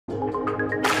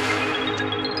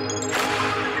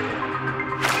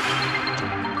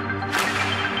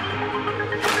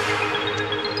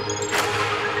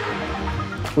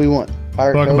we want?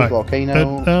 Pirate Welcome Cove, back.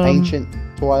 Volcano, Ancient,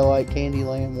 Twilight,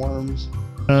 Candyland, Worms.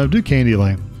 Do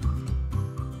Candyland.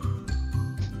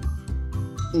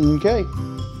 Okay.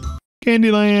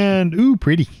 Candyland. Ooh,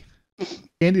 pretty.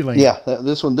 Candyland. Yeah,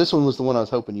 this one was the one I was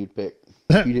hoping you'd pick.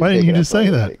 Why didn't you just say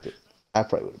that? I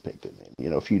probably would have picked it, man. You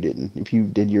know, if you didn't. If you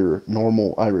did your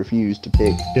normal, I refuse to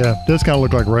pick. Yeah, it does kind of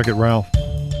look like Wreck-It Ralph.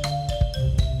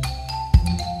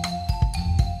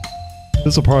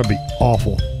 This will probably be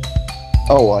awful.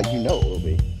 Oh, you know it will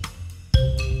be.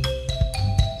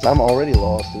 'Cause I'm already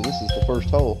lost, and this is the first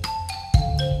hole.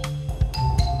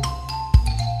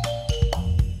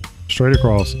 Straight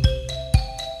across.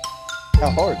 How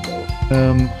hard, though?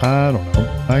 I don't know.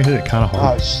 I hit it kind of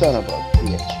hard. Oh, son of a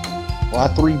bitch. Well, I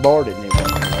 3-barred it and it went,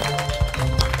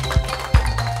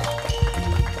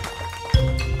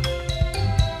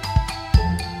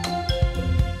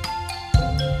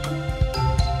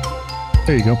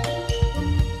 There you go.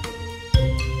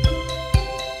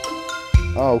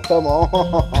 Oh, come on.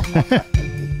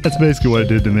 That's basically what it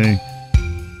did to me.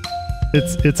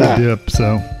 It's a dip,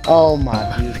 so. Oh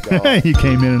my good God. You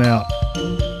came in and out.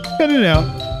 In and out.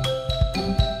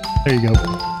 There you go.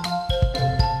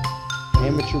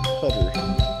 Amateur putter.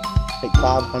 Take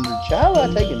 500 shots.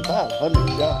 I've taken 500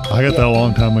 shots. I got that a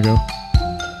long time ago.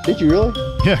 Did you really?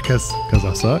 Yeah, cause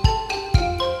I suck.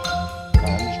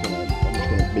 I'm just gonna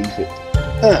beef it.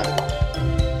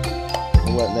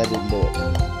 What? That didn't do it.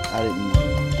 I didn't.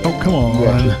 Oh, come on.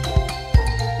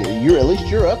 You're at least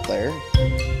you're up there.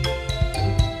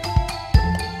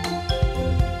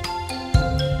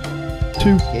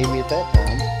 Two. Gave me at that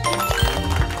time.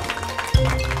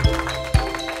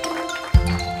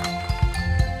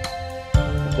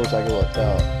 Of course, I go up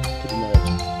top. Pretty much.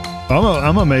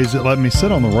 I'm amazed it let me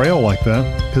sit on the rail like that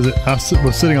because I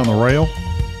was sitting on the rail.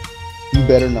 You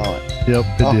better not. Yep,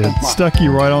 it did. Stuck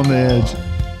you right on the edge.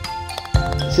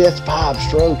 See, that's 5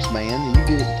 strokes, man, and you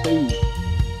did it 2.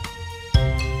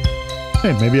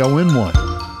 Hey, maybe I'll win one.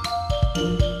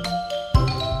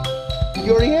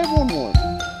 You already had one.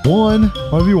 One?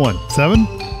 What have you won? 7?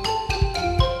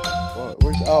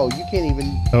 Oh, you can't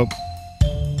even. Oh.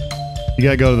 You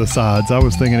gotta go to the sides. I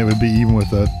was thinking it would be even with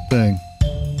the thing.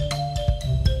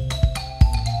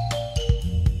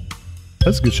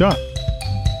 That's a good shot.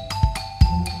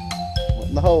 What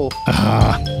in the hole?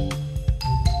 Ah.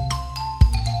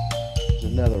 There's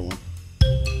another one.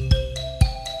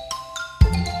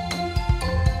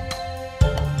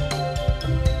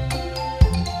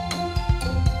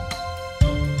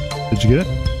 Did you get it?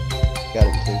 Got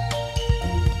it too.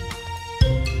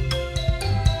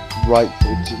 Right,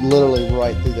 it's literally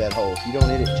right through that hole. If you don't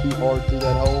hit it too hard through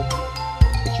that hole,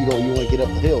 but you want to get up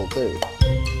the hill too.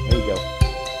 There you go.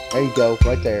 There you go,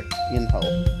 right there, in the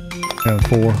hole. Got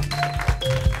 4.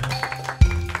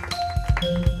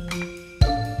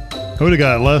 I would have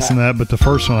got less than that, but the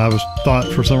first one I thought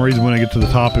for some reason when I get to the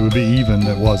top it would be even.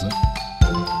 It wasn't.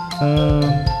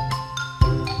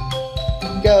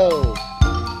 Go.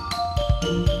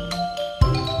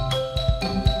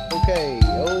 Okay.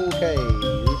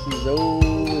 This is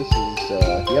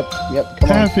yep. Come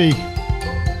Happy. on.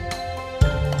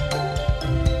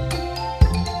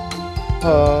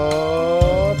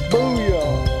 Booyah.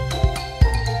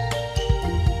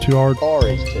 Too hard. R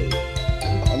is 2.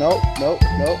 Oh, no.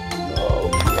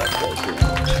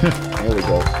 There we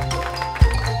go.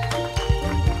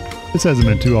 This hasn't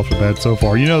been too off the bat so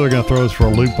far. You know they're going to throw us for a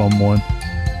loop on one.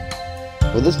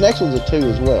 Well, this next one's a 2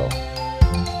 as well.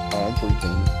 Oh, I'm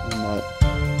free-cammed. I'm not.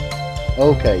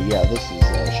 Okay, yeah, this is,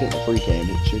 shouldn't have free-cammed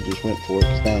it. Should have just went for it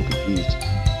because now I'm confused.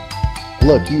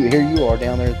 Look, here you are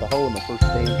down there at the hole in the first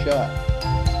damn shot.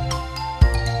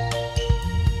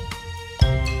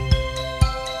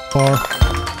 Far.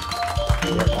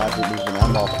 Yep,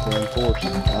 I'm off the damn course. I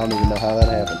don't even know how that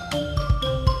happened.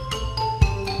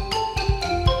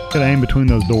 Gotta aim between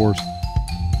those doors.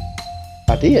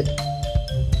 I did.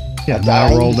 Yeah,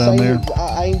 now roll down there.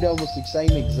 I aimed almost the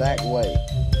same exact way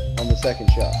on the second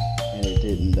shot, and it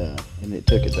didn't, and it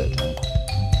took it that time.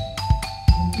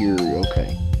 You're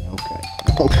okay.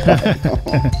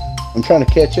 I'm trying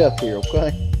to catch up here,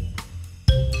 okay?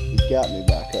 He's got me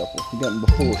by a couple. He got me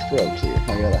by 4 strokes here.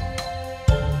 I gotta.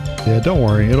 Yeah, don't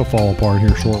worry. It'll fall apart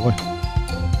here shortly.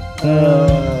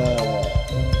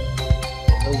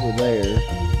 Over there.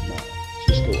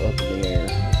 Just go up in the air.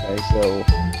 Okay, so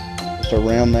just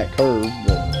around that curve.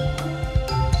 But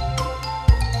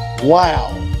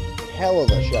wow, hell of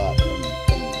a shot from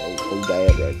old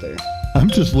Dad right there. I'm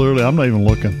not even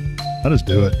looking. I just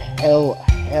do it. Hell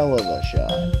of a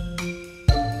shot.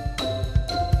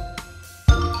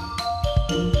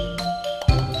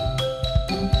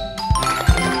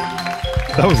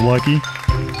 That was lucky.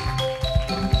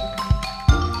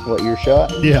 What, your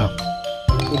shot? Yeah,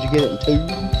 Would you get it in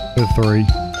 2? with 3.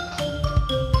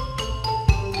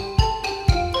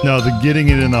 No, the getting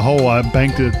it in the hole, I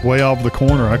banked it way off the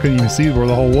corner. I couldn't even see where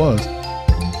the hole was.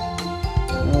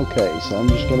 Okay, so I'm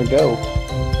just gonna go.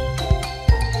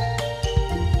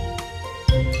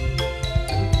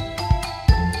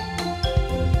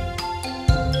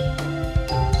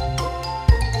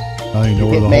 I don't even know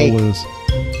where the hole is.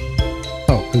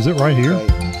 Oh, is it right here?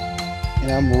 Okay.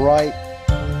 And I'm right.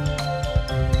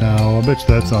 No, I bet you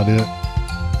that's not it.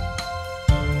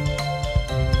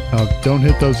 Don't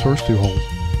hit those first 2 holes.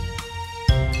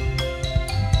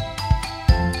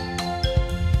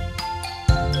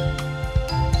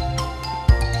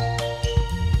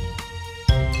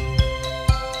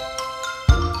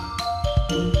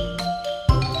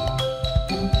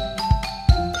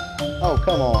 Oh,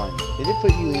 come on. Did it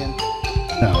put you in?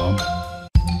 No.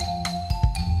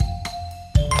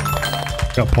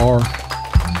 Got par.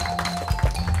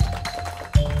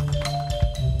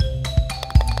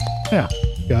 Yeah,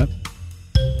 got it.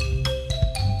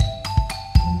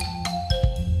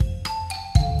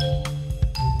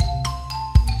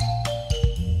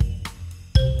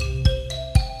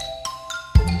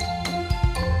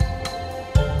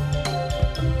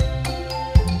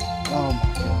 Oh my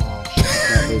gosh. I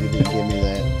can't believe it didn't give me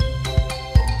that.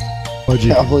 What'd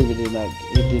you I believe it did not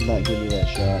give me that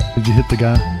shot. Did you hit the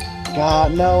guy?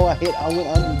 God, no, I went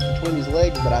under between his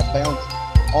legs, but I bounced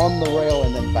on the rail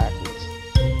and then backwards.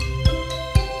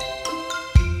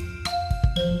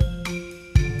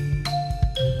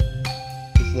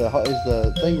 Is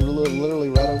the thing literally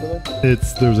right over there?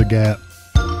 There's a gap.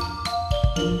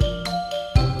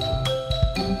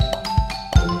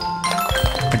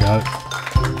 I got it.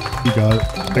 You got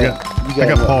it. I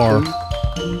got par.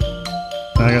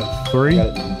 I got 3,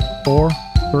 4,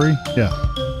 3. Yeah.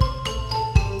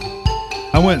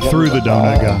 I went through the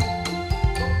donut guy.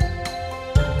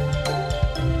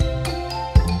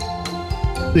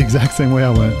 The exact same way I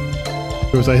went.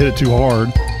 Because I hit it too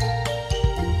hard.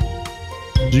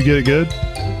 Did you get it good?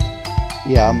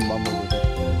 Yeah, I'm over here.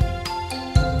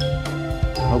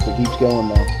 I hope it keeps going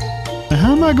though. Now,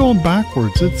 how am I going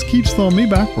backwards? It keeps throwing me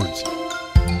backwards.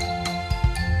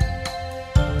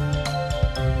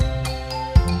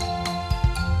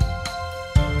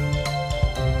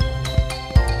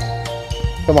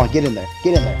 Come on, get in there.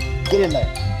 Get in there. Get in there.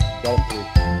 Got him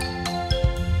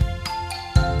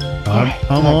 3.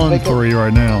 I'm on 3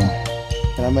 right now.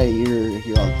 And I made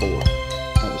you're on 4.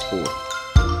 That was 4.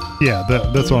 Yeah,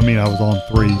 that's what I mean. I was on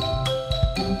 3.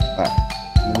 Alright.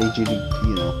 I need you to,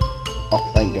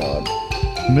 oh, thank God.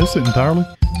 Miss it entirely?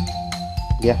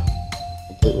 Yeah,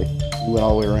 completely. You went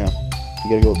all the way around. You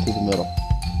gotta go up through the middle.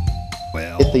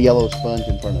 Well, Hit the yellow sponge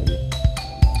in front of you.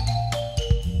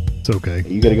 it's okay.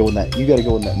 You gotta go in that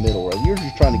middle row. You're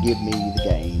just trying to give me the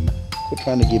game. Quit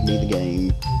trying to give me the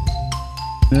game.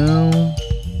 No.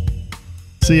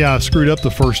 See, I screwed up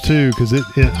the first 2 because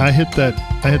I hit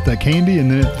that candy and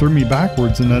then it threw me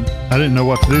backwards and I didn't know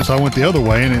what to do, so I went the other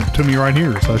way and it took me right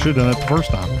here. So I should have done that the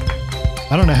first time.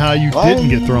 I don't know how you didn't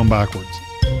get thrown backwards.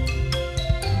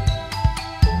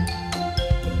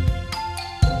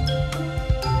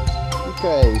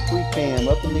 Okay, free cam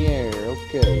up in the air.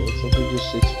 Okay, looks like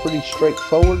it's pretty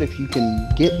straightforward. If you can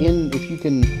get in, if you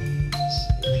can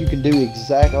do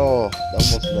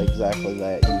almost exactly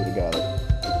that, you would have got it.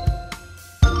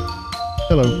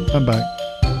 Hello, I'm back.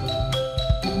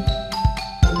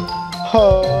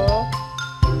 Huh?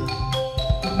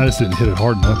 I just didn't hit it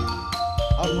hard enough.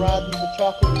 I'm riding the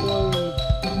chocolate plume.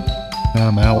 Now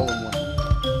I'm out.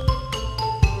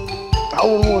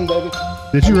 Hole in one, baby.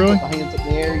 Did you really? Put my hands up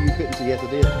in the air. You couldn't see. Yes, I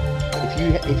did.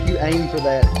 If you aim for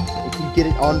that, if you get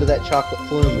it onto that chocolate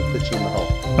plume, it puts you in the hole.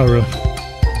 Oh, really?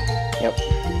 Yep.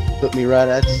 Put me right.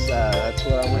 That's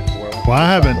what I went for. Well,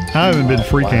 I haven't been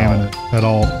free camming it at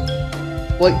all.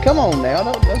 Wait, come on now.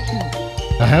 Don't you?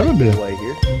 I haven't been. Away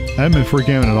here. I haven't been free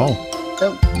camming at all.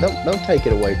 Don't take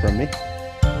it away from me.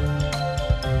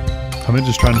 I've been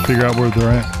just trying to figure out where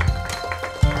they're at.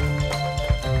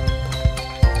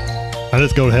 I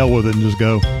just go to hell with it and just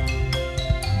go.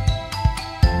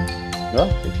 Well,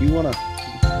 if you wanna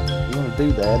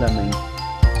do that, I mean,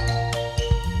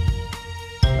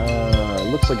 it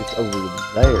looks like it's over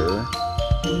there.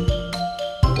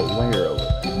 But where over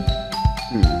there?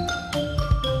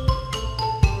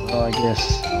 Well, I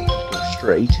guess I'll just go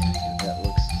straight. That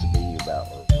looks to be about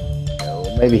where we go.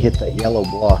 Maybe hit that yellow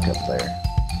block up there.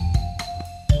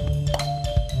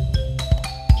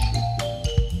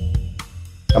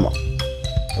 Come on.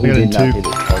 We got it in did not 2. hit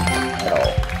it hard at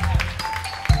all.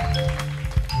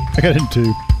 I got it in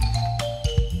 2.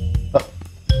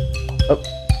 Oh.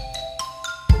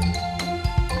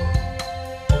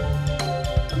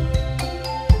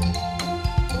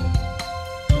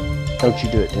 Don't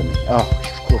you do it to me. Oh,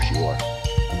 of course you are.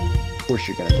 Of course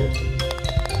you're gonna do it to me.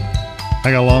 I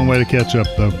got a long way to catch up,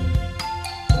 though.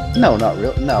 No, not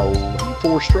real. No,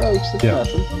 4 strokes. That's Yeah.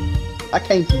 nothing. I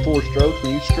came from 4 strokes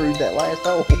when you screwed that last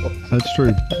hole. That's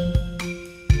true.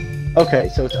 Okay,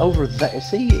 so it's over there.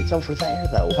 See, it's over there,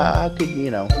 though. How could you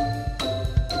know? What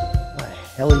the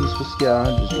hell are you supposed to go?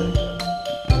 I'm just gonna go.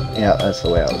 Yeah, that's the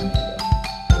way I was gonna go.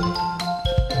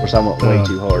 Of course, I went way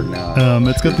too hard now.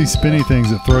 It's got these spinny things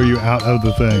that throw you out of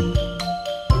the thing.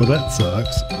 Well, that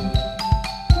sucks.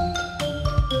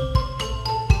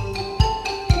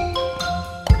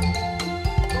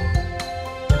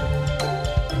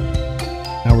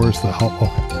 Now where's the hole? Okay.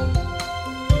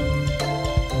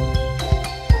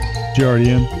 You already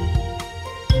in?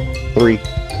 3.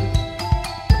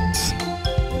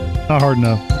 Not hard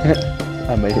enough.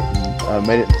 I made it. I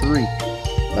made it 3.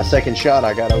 My second shot,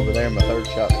 I got over there. My third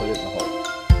shot, put it in the hole.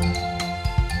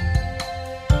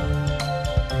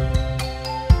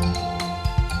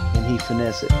 And he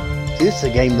finesse it. See, this is a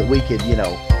game that we could, you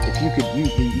know, if you could,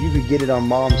 you could get it on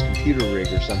Mom's computer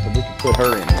rig or something. We could put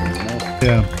her in there, you know.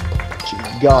 Yeah.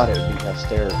 God, it would be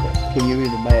hysterical. Can you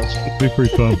even imagine? It'd be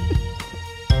pretty fun.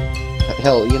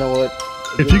 Hell, you know what?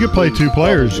 If you could play 2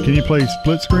 players, can you play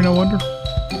split screen, I wonder?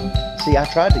 See, I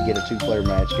tried to get a 2-player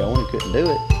match going and couldn't do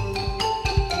it.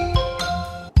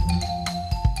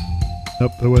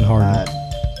 Nope, that wasn't hard enough.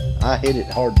 I hit it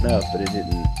hard enough, but it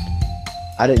didn't.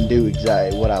 I didn't do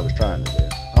exactly what I was trying to do.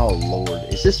 Oh Lord,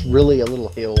 is this really a little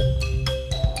hill?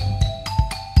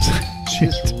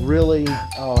 It's really.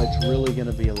 Oh, it's really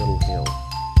gonna be a little hill.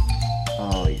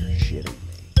 Oh, you're shitting me.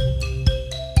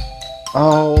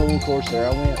 Oh, of course, there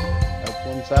I went. Up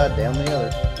one side, down the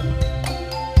other.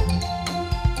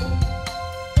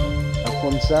 Up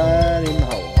one side, in the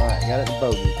hole. All right, got it in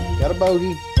bogey. Got a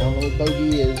bogey. I don't know what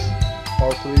bogey is.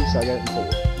 Par 3, so I got it in 4.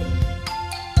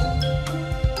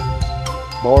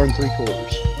 Bar and 3/4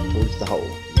 towards the hole.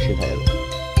 You should have it.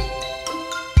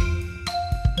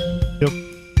 Yep.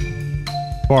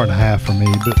 1.5 for me,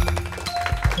 but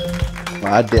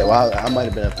Well, I did. Well, I might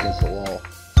have been up against the wall.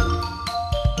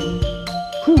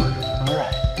 Whew. All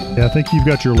right. yeah, I think you've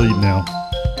got your lead now.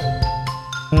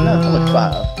 No, it's only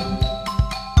 5.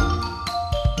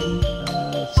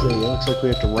 Let's see. It looks like we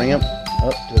have to ramp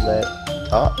up to that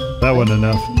top. That wasn't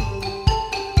enough.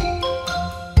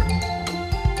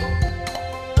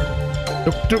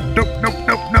 Nope.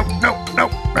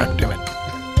 God damn it.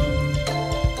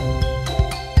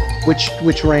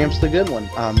 Which ramp's the good one?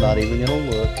 I'm not even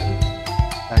gonna look.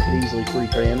 I could easily free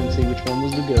cram and see which one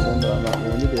was the good one, but I'm not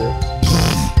going to do it.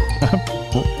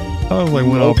 I was like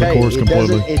went off the course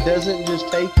completely. It doesn't just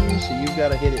take you, so you've got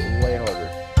to hit it way harder.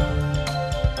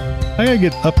 I gotta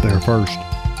get up there first.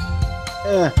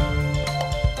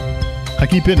 I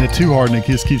keep hitting it too hard and it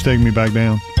just keeps taking me back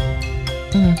down.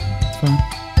 Okay, it's fine.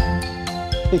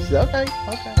 He said, okay,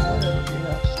 whatever. You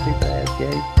know, stupid ass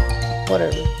game.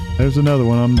 Whatever. There's another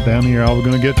one. I'm down here. I was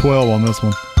gonna get 12 on this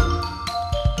one.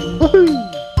 Woohoo!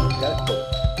 Got it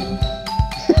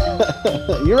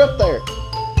full. You're up there.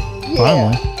 Yeah.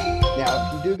 Finally. Now,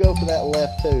 if you do go for that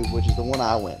left tube, which is the one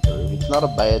I went through, it's not a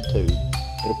bad tube.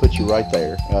 It'll put you right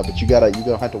there. But you're gonna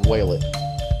have to whale it.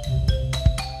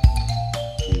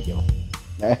 There you go.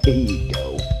 There you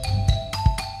go.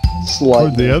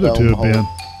 Where'd the other two have been?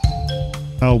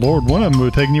 Oh Lord, one of them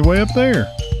would have taken you way up there.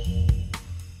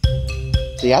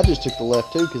 See, I just took the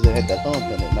left tube because it had that hump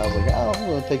in it, and I was like, oh, I'm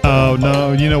going to take that. Oh,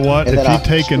 no, you know what? And if you'd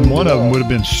taken one of them, would have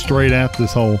been straight at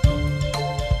this hole.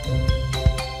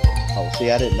 Oh,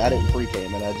 see, I didn't free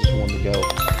cam it. I just wanted to go.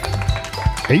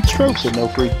 8 strokes? You said no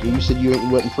free. You said you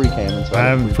wasn't free camming, so I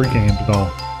haven't free cammed at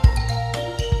all.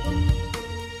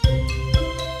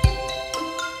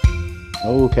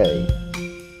 Okay.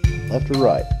 Left or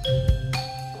right?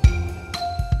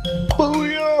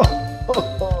 Booyah!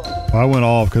 I went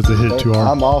off because it hit too hard.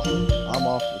 I'm off the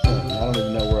thing. I don't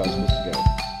even know where I was supposed to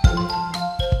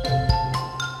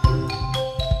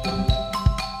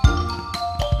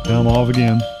go. Now I'm off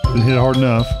again. Didn't hit hard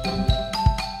enough.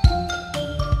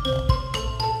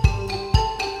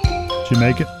 Did you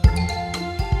make it?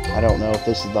 I don't know if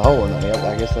this is the hole or not. Yep,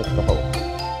 I guess that's the hole.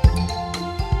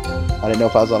 I didn't know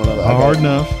if I was on another. Hard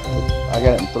enough. I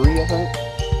got it in 3, I think.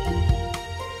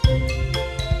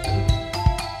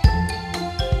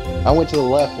 I went to the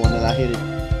left one and I hit it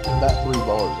about 3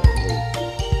 bars, I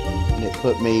believe. And it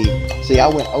put me. See, I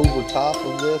went over top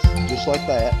of this just like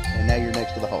that, and now you're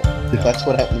next to the hole. Yeah. That's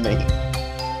what happened to me.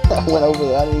 I went over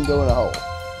there. I didn't even go in a hole.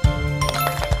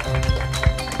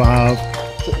 5.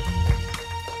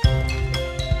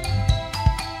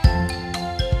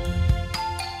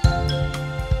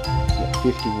 Yeah,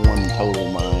 51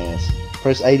 total, my ass.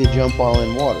 press A to jump while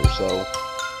in water, so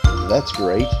that's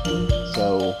great.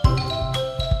 So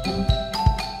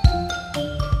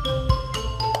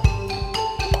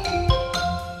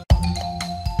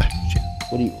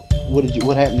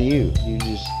what happened to you? You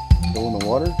just go in the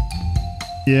water?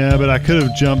 Yeah, but I could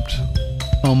have jumped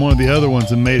on one of the other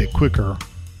ones and made it quicker.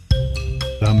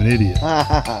 But I'm an idiot.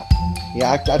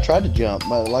 Yeah, I tried to jump,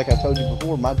 but like I told you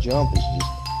before, my jump is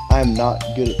just, I am not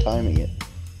good at timing it.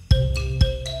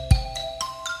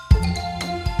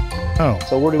 Oh.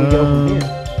 So where do we go from here?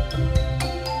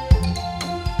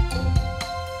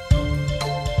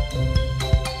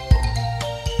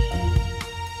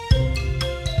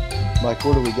 Like,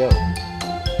 where do we go?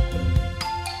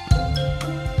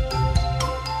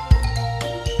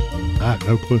 I have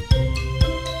no clue.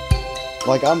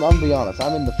 Like, I'm gonna be honest,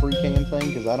 I'm in the free cam thing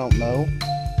because I don't know.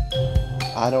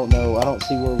 I don't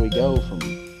see where we go from.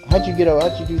 How'd you do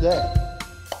that?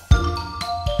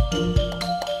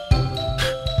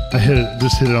 I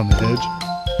just hit it on the edge.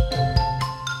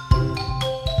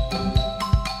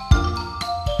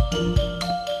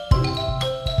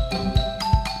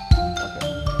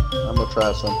 Okay, I'm gonna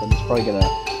try something. It's probably gonna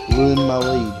ruin my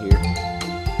lead here.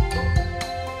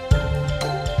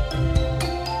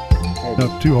 No,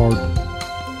 too hard.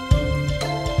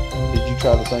 Did you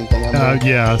try the same thing I'm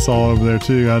doing? Yeah, I saw over there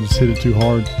too. I just hit it too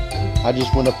hard. I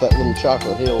just went up that little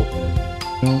chocolate hill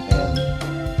and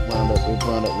it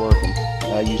wound up working.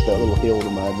 I used that little hill to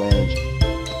my advantage.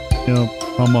 Yeah,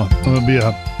 I'm gonna be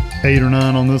a 8 or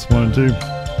 9 on this one too.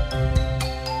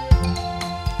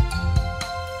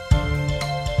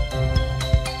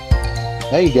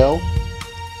 There you go.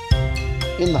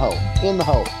 In the hole. In the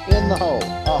hole. In the hole.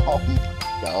 Oh my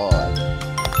God.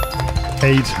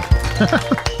 8.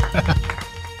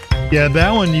 Yeah,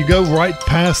 that one, you go right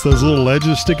past those little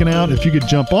ledges sticking out. If you could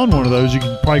jump on one of those, you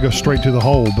could probably go straight to the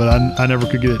hole, but I never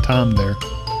could get it timed there.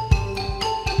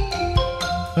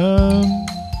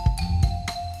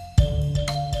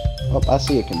 Oh, I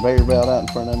see a conveyor belt out in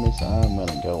front of me, so I'm going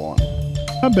to go on it.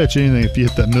 I bet you anything if you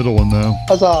hit that middle one, though.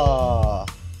 Huzzah!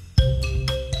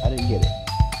 I didn't get it.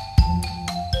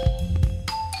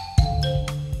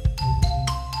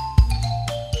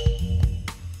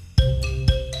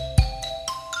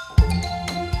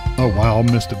 Oh, wow, I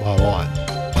missed it by a lot.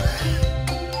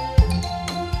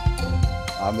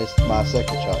 I missed my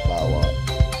second shot by a lot.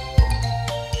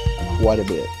 Quite a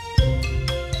bit.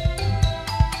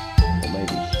 Or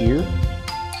maybe here?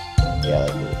 Yeah,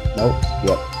 that did it. Nope.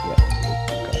 Yep.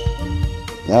 Okay.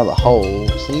 Now the hole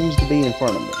seems to be in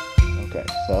front of me. Okay,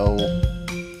 so...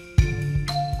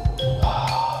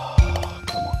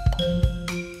 come on.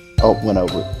 Oh, went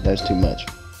over it. That's too much.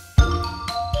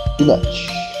 Too much.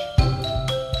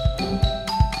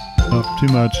 Oh,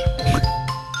 too much.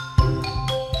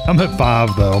 I'm at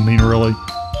 5, though. I mean, really.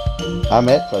 I'm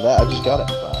at for that. I just got it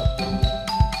at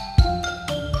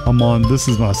 5. I'm on. This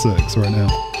is my 6 right now.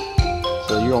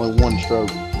 So you're only 1 stroke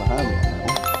behind me on that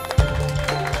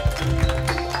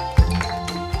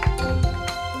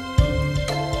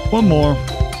one. One more.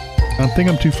 I think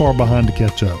I'm too far behind to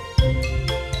catch up.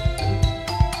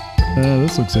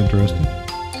 This looks interesting.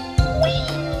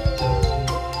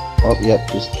 Oh, yep,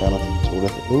 just kind of, sort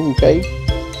of. Ooh, okay.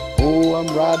 Oh, I'm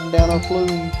riding down a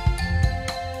flume.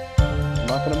 I'm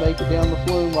not going to make it down the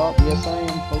flume. Oh, yes, I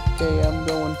am. Okay, I'm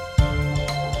going.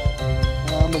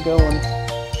 I'm going.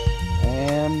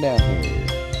 And down here.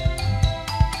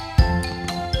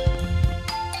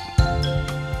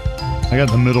 I got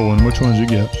the middle one. Which one did you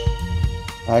get?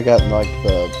 I got like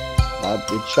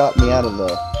it shot me out of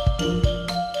the,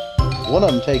 one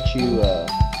of them takes you,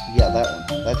 yeah, that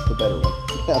one. That's the better one.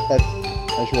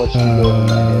 That's what you go in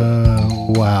my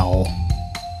head. Wow.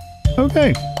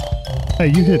 Okay. Hey,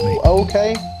 you hit me.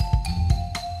 Okay.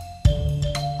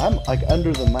 I'm like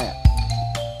under the map.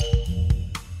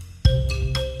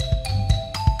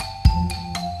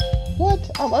 What?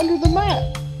 I'm under the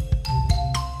map.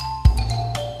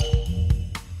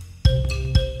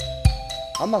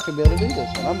 I'm not gonna be able to do this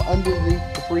one. I'm under the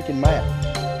freaking map.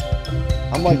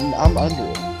 I'm under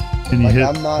it. Can you like,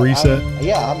 hit reset?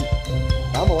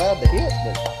 I'm allowed to hit,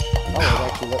 but I would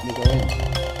actually let me go in.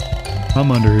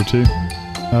 I'm under here too.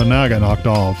 Oh, now I got knocked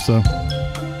off, so.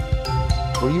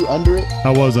 Were you under it? I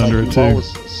was under it your too. Ball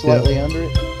was slightly under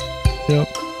it? Yep.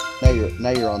 Now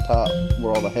you're on top,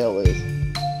 where all the hell is.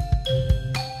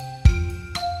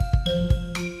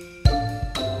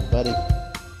 Buddy.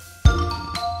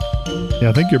 Yeah,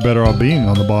 I think you're better off being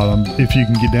on the bottom if you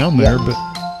can get down there, but.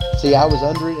 See, I was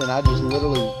under it, and I just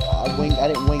literally, I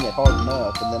didn't wing it hard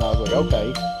enough, and then I was like,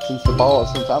 okay, since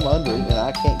I'm under it, and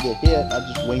I can't get hit, I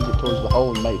just winged it towards the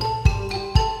hole and made it.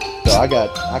 So I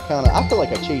feel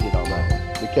like I cheated on that one.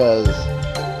 because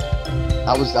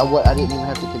I didn't even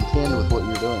have to contend with what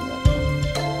you're doing there.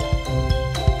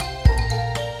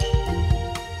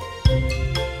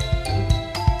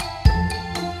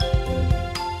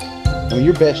 I mean,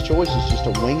 your best choice is just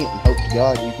to wing it and hope to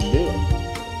God you can do it.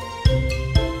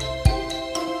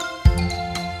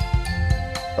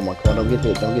 Come on, don't get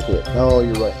hit, don't get hit. No,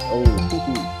 you're right. Oh,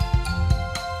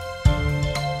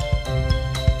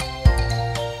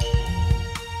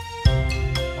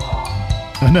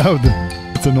 I know,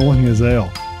 it's annoying as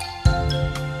hell.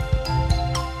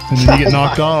 And then you get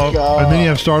knocked off, God. and then you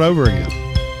have to start over again.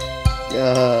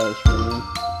 Gosh, man.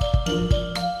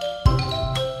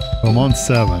 I'm on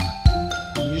 7.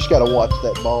 You just gotta watch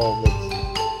that ball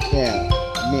that's, yeah,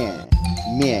 man.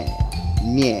 I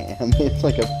mean, it's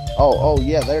like a, oh,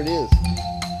 yeah, there it is.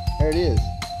 There it is.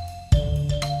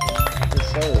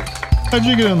 Yes, sir. How'd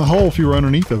you get in the hole if you were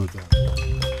underneath of it, though?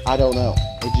 I don't know.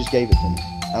 It just gave it to me.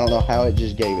 I don't know how it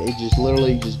just gave it. It just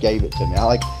literally just gave it to me.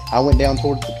 I went down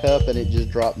towards the cup and it just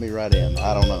dropped me right in.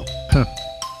 I don't know. Huh.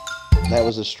 That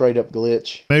was a straight up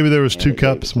glitch. Maybe there was 2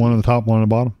 cups, one on the top, one on the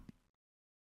bottom.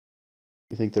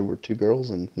 You think there were 2 girls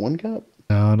in 1 cup?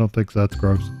 No, I don't think so. That's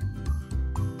gross.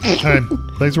 All right,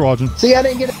 thanks for watching. See, I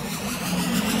didn't get it.